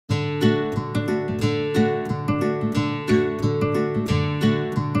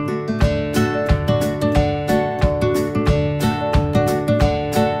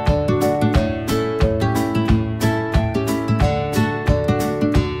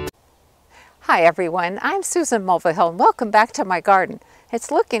Hi everyone, I'm Susan Mulvihill and welcome back to my garden.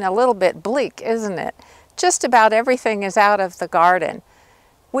 It's looking a little bit bleak, isn't it? Just about everything is out of the garden.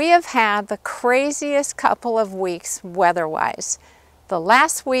 We have had the craziest couple of weeks weather-wise. The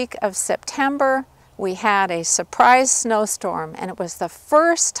last week of September, we had a surprise snowstorm, and it was the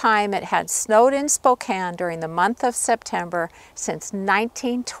first time it had snowed in Spokane during the month of September since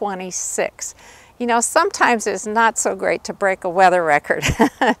 1926. You know, sometimes it's not so great to break a weather record.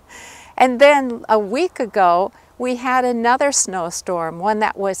 And then a week ago, we had another snowstorm, one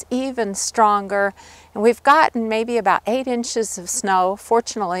that was even stronger. And we've gotten maybe about 8 inches of snow.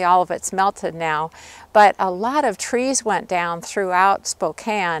 Fortunately, all of it's melted now. But a lot of trees went down throughout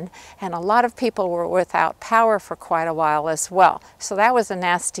Spokane, and a lot of people were without power for quite a while as well. So that was a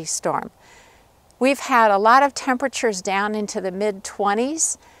nasty storm. We've had a lot of temperatures down into the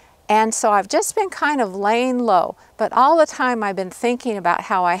mid-20s. And so I've just been kind of laying low, but all the time I've been thinking about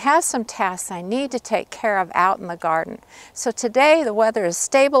how I have some tasks I need to take care of out in the garden. So today the weather is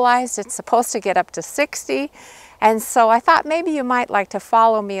stabilized. It's supposed to get up to 60. And so I thought maybe you might like to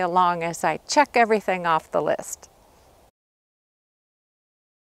follow me along as I check everything off the list.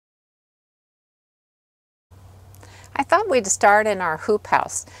 I thought we'd start in our hoop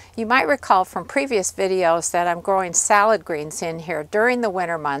house. You might recall from previous videos that I'm growing salad greens in here during the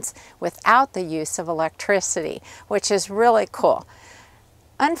winter months without the use of electricity, which is really cool.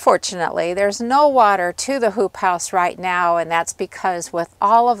 Unfortunately, there's no water to the hoop house right now, and that's because with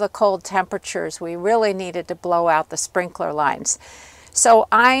all of the cold temperatures, we really needed to blow out the sprinkler lines. So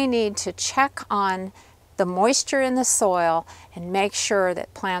I need to check on the moisture in the soil and make sure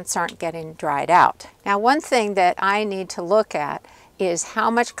that plants aren't getting dried out. Now, one thing that I need to look at is how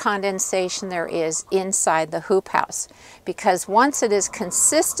much condensation there is inside the hoop house, because once it is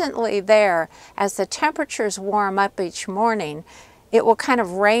consistently there, as the temperatures warm up each morning, it will kind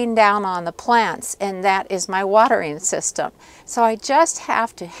of rain down on the plants, and that is my watering system. So I just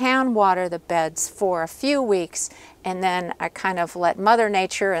have to hand water the beds for a few weeks, and then I kind of let Mother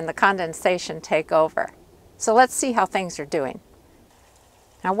Nature and the condensation take over. So let's see how things are doing.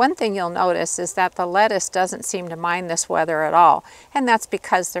 Now, one thing you'll notice is that the lettuce doesn't seem to mind this weather at all, and that's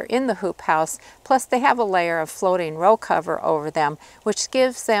because they're in the hoop house, plus they have a layer of floating row cover over them, which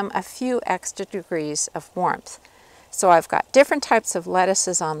gives them a few extra degrees of warmth. So I've got different types of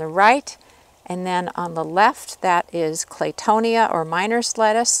lettuces on the right, and then on the left that is Claytonia or miner's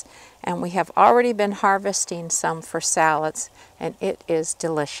lettuce, and we have already been harvesting some for salads, and it is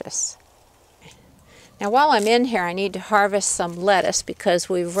delicious. Now, while I'm in here, I need to harvest some lettuce because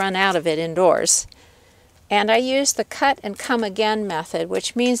we've run out of it indoors. And I use the cut and come again method,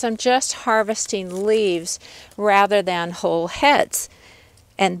 which means I'm just harvesting leaves rather than whole heads.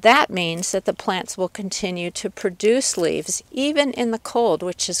 And that means that the plants will continue to produce leaves even in the cold,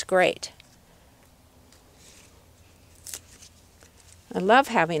 which is great. I love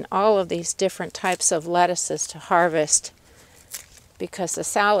having all of these different types of lettuces to harvest because the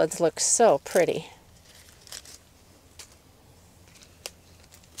salads look so pretty.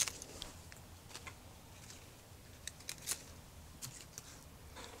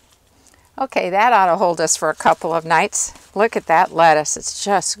 Okay, that ought to hold us for a couple of nights. Look at that lettuce. It's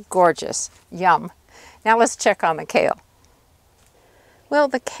just gorgeous. Yum. Now let's check on the kale. Well,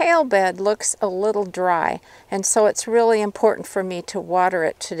 the kale bed looks a little dry, and so it's really important for me to water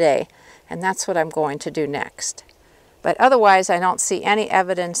it today, and that's what I'm going to do next. But otherwise, I don't see any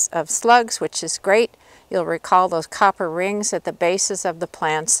evidence of slugs, which is great. You'll recall those copper rings at the bases of the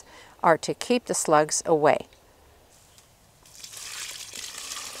plants are to keep the slugs away.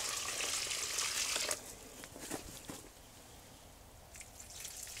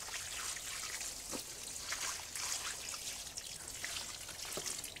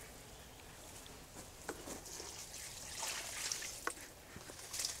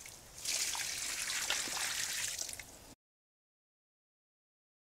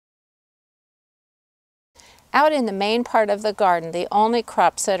 Out in the main part of the garden, the only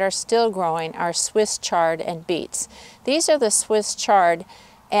crops that are still growing are Swiss chard and beets. These are the Swiss chard,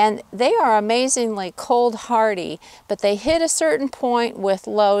 and they are amazingly cold hardy, but they hit a certain point with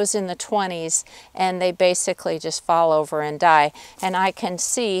lows in the 20s, and they basically just fall over and die. And I can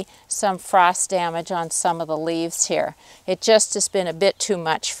see some frost damage on some of the leaves here. It just has been a bit too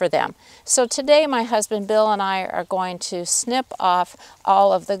much for them. So today my husband Bill and I are going to snip off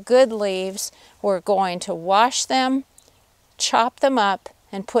all of the good leaves. We're going to wash them, chop them up,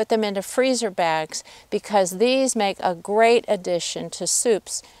 and put them into freezer bags because these make a great addition to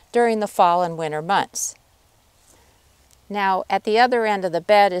soups during the fall and winter months. Now, at the other end of the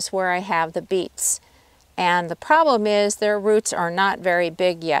bed is where I have the beets. And the problem is their roots are not very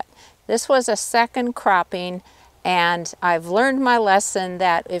big yet. This was a second cropping, and I've learned my lesson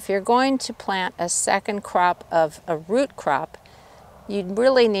that if you're going to plant a second crop of a root crop, you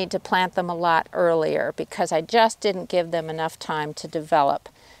really need to plant them a lot earlier because I just didn't give them enough time to develop.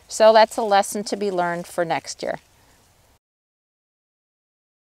 So that's a lesson to be learned for next year.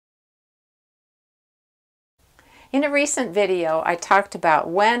 In a recent video, I talked about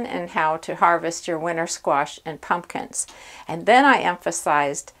when and how to harvest your winter squash and pumpkins, and then I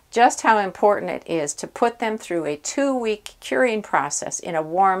emphasized just how important it is to put them through a 2-week curing process in a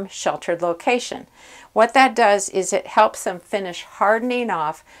warm, sheltered location. What that does is it helps them finish hardening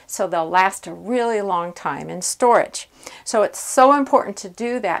off so they'll last a really long time in storage. So it's so important to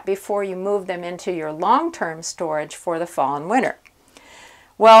do that before you move them into your long-term storage for the fall and winter.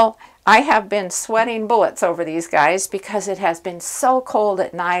 Well, I have been sweating bullets over these guys because it has been so cold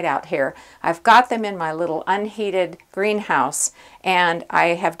at night out here. I've got them in my little unheated greenhouse, and I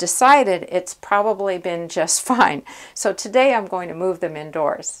have decided it's probably been just fine. So today I'm going to move them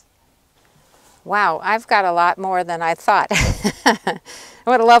indoors. Wow, I've got a lot more than I thought.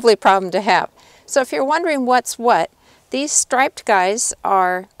 What a lovely problem to have. So if you're wondering what's what, these striped guys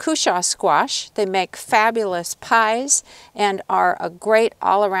are cushaw squash. They make fabulous pies and are a great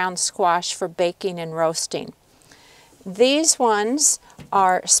all-around squash for baking and roasting. These ones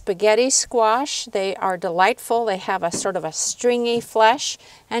are spaghetti squash. They are delightful. They have a sort of a stringy flesh,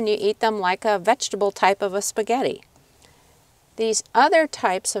 and you eat them like a vegetable type of a spaghetti. These other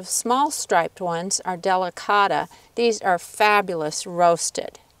types of small striped ones are delicata. These are fabulous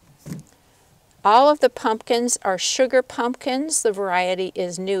roasted. All of the pumpkins are sugar pumpkins. The variety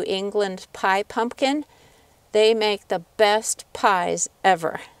is New England pie pumpkin. They make the best pies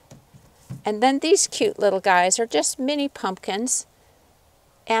ever. And then these cute little guys are just mini pumpkins,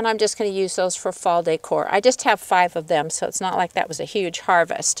 and I'm just going to use those for fall decor. I just have 5 of them, so it's not like that was a huge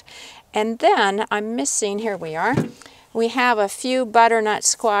harvest. And then I'm missing, here we are, we have a few butternut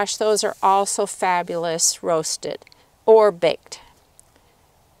squash. Those are also fabulous roasted or baked.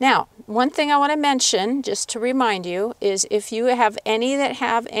 Now, one thing I want to mention, just to remind you, is if you have any that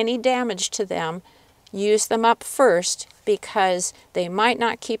have any damage to them, use them up first because they might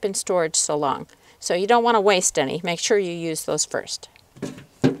not keep in storage so long. So you don't want to waste any. Make sure you use those first.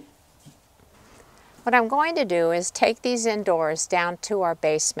 What I'm going to do is take these indoors down to our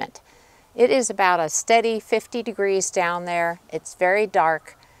basement. It is about a steady 50 degrees down there. It's very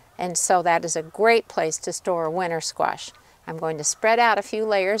dark, and so that is a great place to store a winter squash. I'm going to spread out a few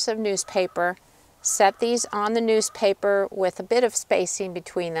layers of newspaper, set these on the newspaper with a bit of spacing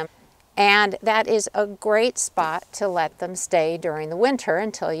between them, and that is a great spot to let them stay during the winter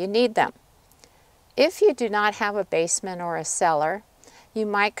until you need them. If you do not have a basement or a cellar, you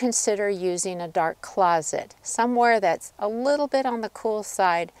might consider using a dark closet, somewhere that's a little bit on the cool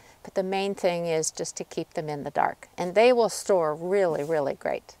side, but the main thing is just to keep them in the dark, and they will store really, really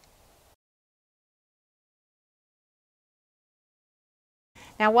great.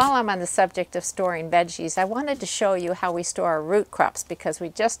 Now, while I'm on the subject of storing veggies, I wanted to show you how we store our root crops because we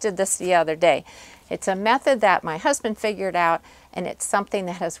just did this the other day. It's a method that my husband figured out, and it's something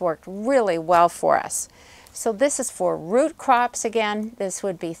that has worked really well for us. So this is for root crops again. This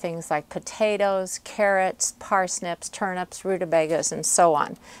would be things like potatoes, carrots, parsnips, turnips, rutabagas, and so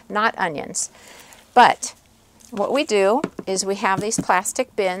on, not onions. But what we do is we have these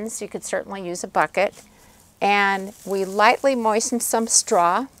plastic bins. You could certainly use a bucket. And we lightly moisten some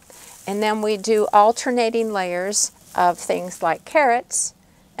straw, and then we do alternating layers of things like carrots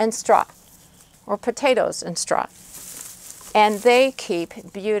and straw, or potatoes and straw. And they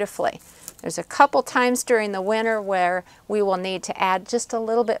keep beautifully. There's a couple times during the winter where we will need to add just a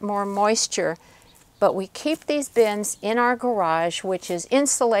little bit more moisture, but we keep these bins in our garage, which is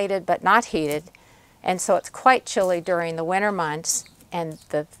insulated but not heated, and so it's quite chilly during the winter months, and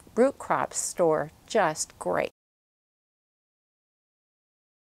the root crops store just great.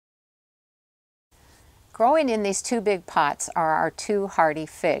 Growing in these 2 big pots are our 2 hardy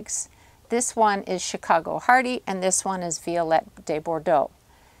figs. This one is Chicago Hardy, and this one is Violette de Bordeaux.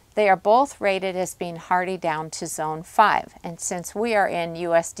 They are both rated as being hardy down to zone 5, and since we are in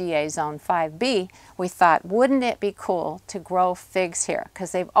USDA zone 5B, we thought, wouldn't it be cool to grow figs here,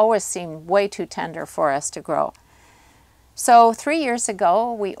 because they've always seemed way too tender for us to grow. So 3 years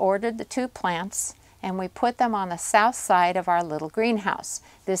ago, we ordered the 2 plants, and we put them on the south side of our little greenhouse.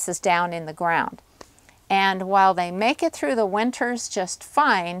 This is down in the ground. And while they make it through the winters just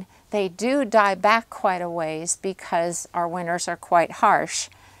fine, they do die back quite a ways because our winters are quite harsh.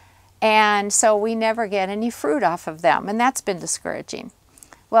 And so we never get any fruit off of them, and that's been discouraging.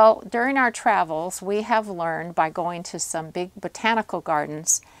 Well, during our travels, we have learned by going to some big botanical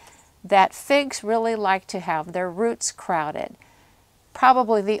gardens that figs really like to have their roots crowded.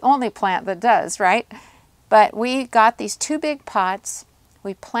 Probably the only plant that does, right? But we got these 2 big pots,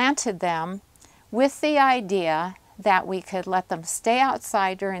 we planted them with the idea that we could let them stay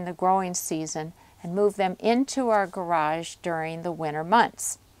outside during the growing season and move them into our garage during the winter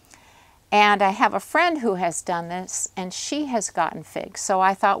months. And I have a friend who has done this, and she has gotten figs. So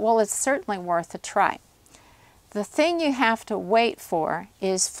I thought, well, it's certainly worth a try. The thing you have to wait for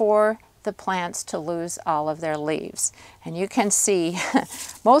is for the plants to lose all of their leaves. And you can see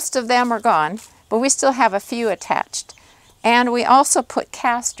most of them are gone, but we still have a few attached. And we also put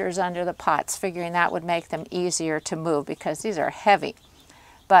casters under the pots, figuring that would make them easier to move because these are heavy.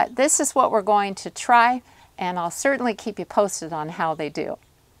 But this is what we're going to try, and I'll certainly keep you posted on how they do.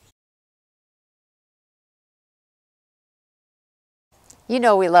 You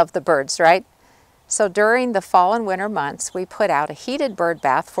know we love the birds, right? So during the fall and winter months, we put out a heated bird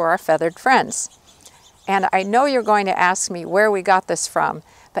bath for our feathered friends. And I know you're going to ask me where we got this from,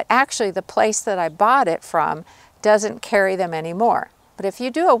 but actually the place that I bought it from doesn't carry them anymore. But if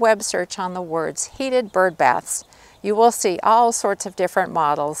you do a web search on the words heated bird baths, you will see all sorts of different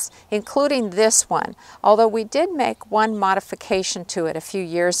models, including this one, although we did make one modification to it a few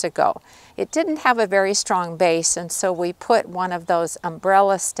years ago. It didn't have a very strong base, and so we put one of those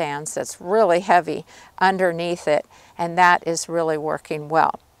umbrella stands that's really heavy underneath it, and that is really working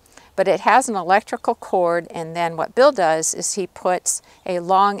well. But it has an electrical cord, and then what Bill does is he puts a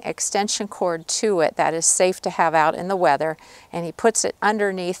long extension cord to it that is safe to have out in the weather, and he puts it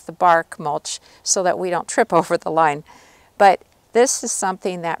underneath the bark mulch so that we don't trip over the line. But this is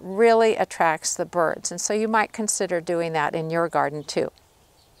something that really attracts the birds, and so you might consider doing that in your garden too.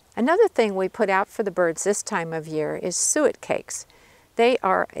 Another thing we put out for the birds this time of year is suet cakes. They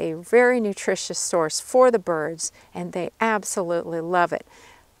are a very nutritious source for the birds, and they absolutely love it.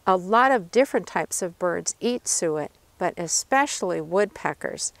 A lot of different types of birds eat suet, but especially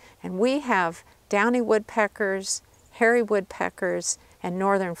woodpeckers. And we have downy woodpeckers, hairy woodpeckers, and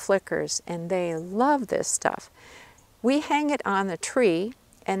northern flickers, and they love this stuff. We hang it on the tree,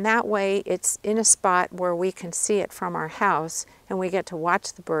 and that way it's in a spot where we can see it from our house, and we get to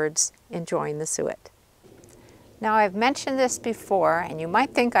watch the birds enjoying the suet. Now, I've mentioned this before, and you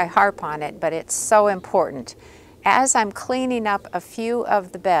might think I harp on it, but it's so important. As I'm cleaning up a few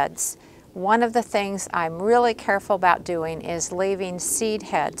of the beds, one of the things I'm really careful about doing is leaving seed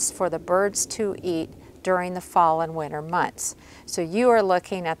heads for the birds to eat during the fall and winter months. So you are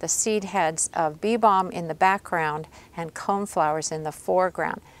looking at the seed heads of bee balm in the background and coneflowers in the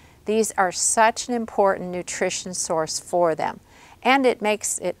foreground. These are such an important nutrition source for them. And it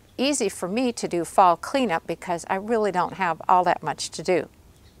makes it easy for me to do fall cleanup because I really don't have all that much to do.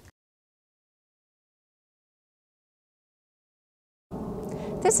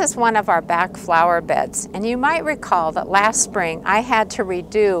 This is one of our back flower beds, and you might recall that last spring I had to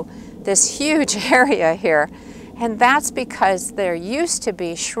redo this huge area here, and that's because there used to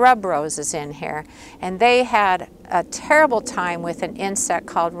be shrub roses in here, and they had a terrible time with an insect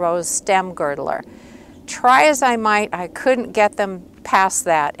called rose stem girdler. Try as I might, I couldn't get them past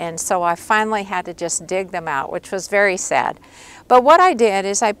that, and so I finally had to just dig them out, which was very sad. But what I did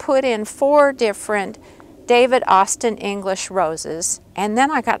is I put in 4 different David Austin English roses, and then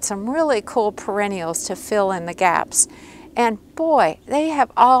I got some really cool perennials to fill in the gaps. And boy, they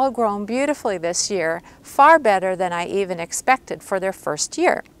have all grown beautifully this year, far better than I even expected for their first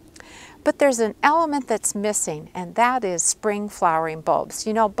year. But there's an element that's missing, and that is spring flowering bulbs.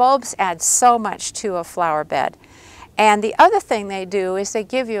 You know, bulbs add so much to a flower bed. And the other thing they do is they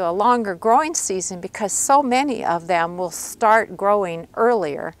give you a longer growing season because so many of them will start growing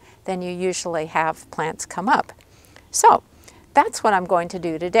earlier than you usually have plants come up. So that's what I'm going to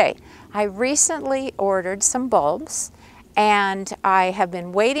do today. I recently ordered some bulbs, and I have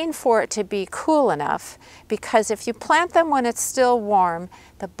been waiting for it to be cool enough because if you plant them when it's still warm,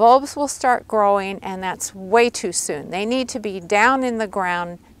 the bulbs will start growing, and that's way too soon. They need to be down in the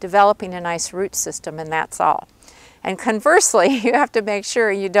ground developing a nice root system, and that's all. And conversely, you have to make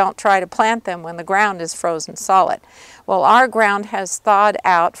sure you don't try to plant them when the ground is frozen solid. Well, our ground has thawed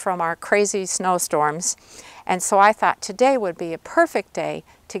out from our crazy snowstorms, and so I thought today would be a perfect day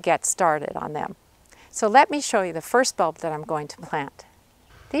to get started on them. So let me show you the first bulb that I'm going to plant.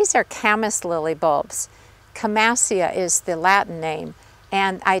 These are camas lily bulbs. Camassia is the Latin name,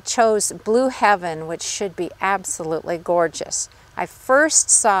 and I chose Blue Heaven, which should be absolutely gorgeous. I first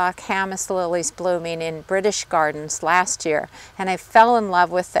saw camas lilies blooming in British gardens last year, and I fell in love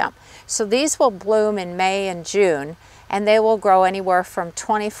with them. So these will bloom in May and June, and they will grow anywhere from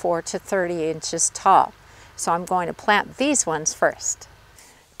 24 to 30 inches tall. So I'm going to plant these ones first.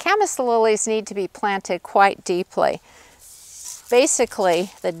 Camas lilies need to be planted quite deeply,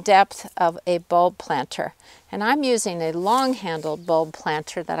 basically the depth of a bulb planter. And I'm using a long-handled bulb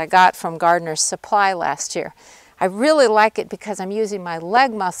planter that I got from Gardener's Supply last year. I really like it because I'm using my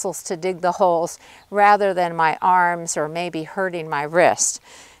leg muscles to dig the holes rather than my arms or maybe hurting my wrist.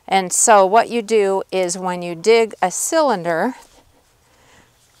 And so what you do is when you dig a cylinder,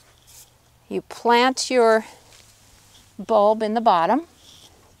 you plant your bulb in the bottom,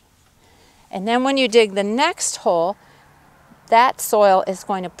 and then when you dig the next hole, that soil is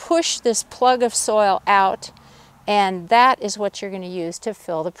going to push this plug of soil out, and that is what you're going to use to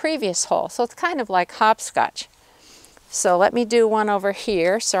fill the previous hole. So it's kind of like hopscotch. So let me do one over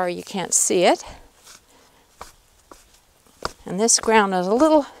here. Sorry you can't see it. And this ground is a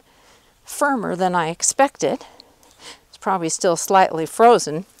little firmer than I expected. It's probably still slightly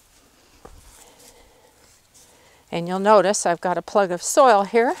frozen. And you'll notice I've got a plug of soil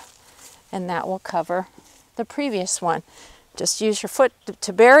here, and that will cover the previous one. Just use your foot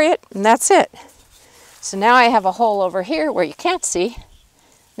to bury it, and that's it. So now I have a hole over here where you can't see.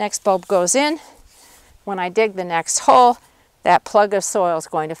 Next bulb goes in. When I dig the next hole, that plug of soil is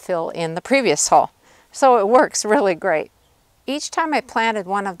going to fill in the previous hole. So it works really great. Each time I planted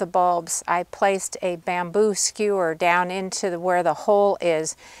one of the bulbs, I placed a bamboo skewer down into where the hole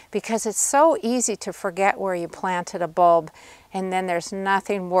is, because it's so easy to forget where you planted a bulb, and then there's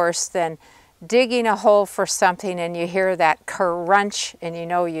nothing worse than digging a hole for something and you hear that crunch and you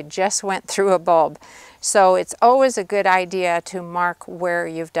know you just went through a bulb. So it's always a good idea to mark where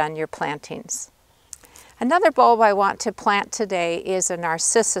you've done your plantings. Another bulb I want to plant today is a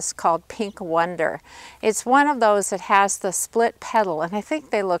narcissus called Pink Wonder. It's one of those that has the split petal, and I think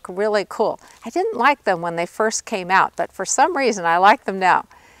they look really cool. I didn't like them when they first came out, but for some reason I like them now.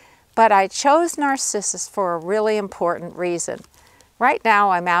 But I chose narcissus for a really important reason. Right now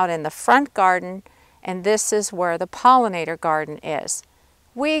I'm out in the front garden, and this is where the pollinator garden is.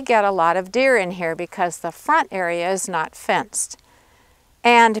 We get a lot of deer in here because the front area is not fenced.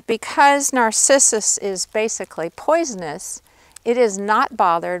 And because narcissus is basically poisonous, it is not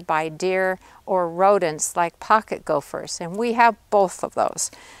bothered by deer or rodents like pocket gophers, and we have both of those.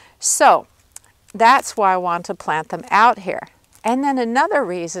 So that's why I want to plant them out here. And then another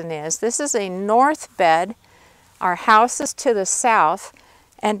reason is this is a north bed. Our house is to the south,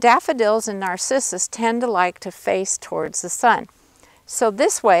 and daffodils and narcissus tend to like to face towards the sun. So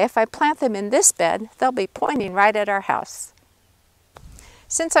this way, if I plant them in this bed, they'll be pointing right at our house.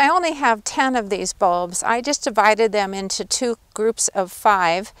 Since I only have 10 of these bulbs, I just divided them into 2 groups of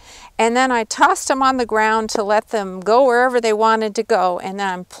 5, and then I tossed them on the ground to let them go wherever they wanted to go, and then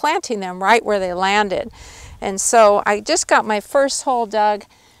I'm planting them right where they landed. And so I just got my first hole dug,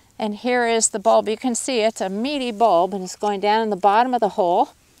 and here is the bulb. You can see it's a meaty bulb, and it's going down in the bottom of the hole.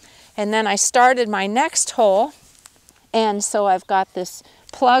 And then I started my next hole, and so I've got this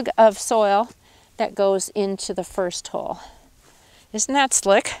plug of soil that goes into the first hole. Isn't that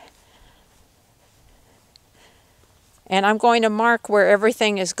slick? And I'm going to mark where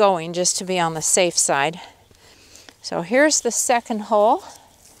everything is going just to be on the safe side. So here's the second hole.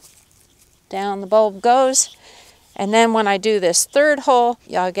 Down the bulb goes. And then when I do this third hole,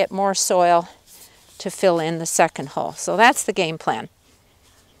 I'll get more soil to fill in the second hole. So that's the game plan.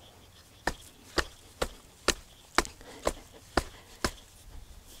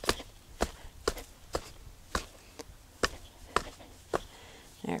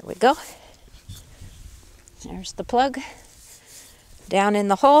 There we go. There's the plug. Down in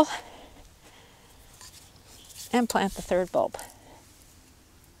the hole. And plant the third bulb.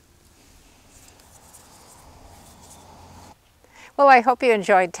 Well, I hope you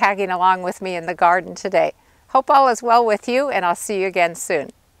enjoyed tagging along with me in the garden today. Hope all is well with you, and I'll see you again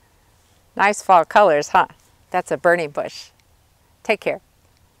soon. Nice fall colors, huh? That's a burning bush. Take care.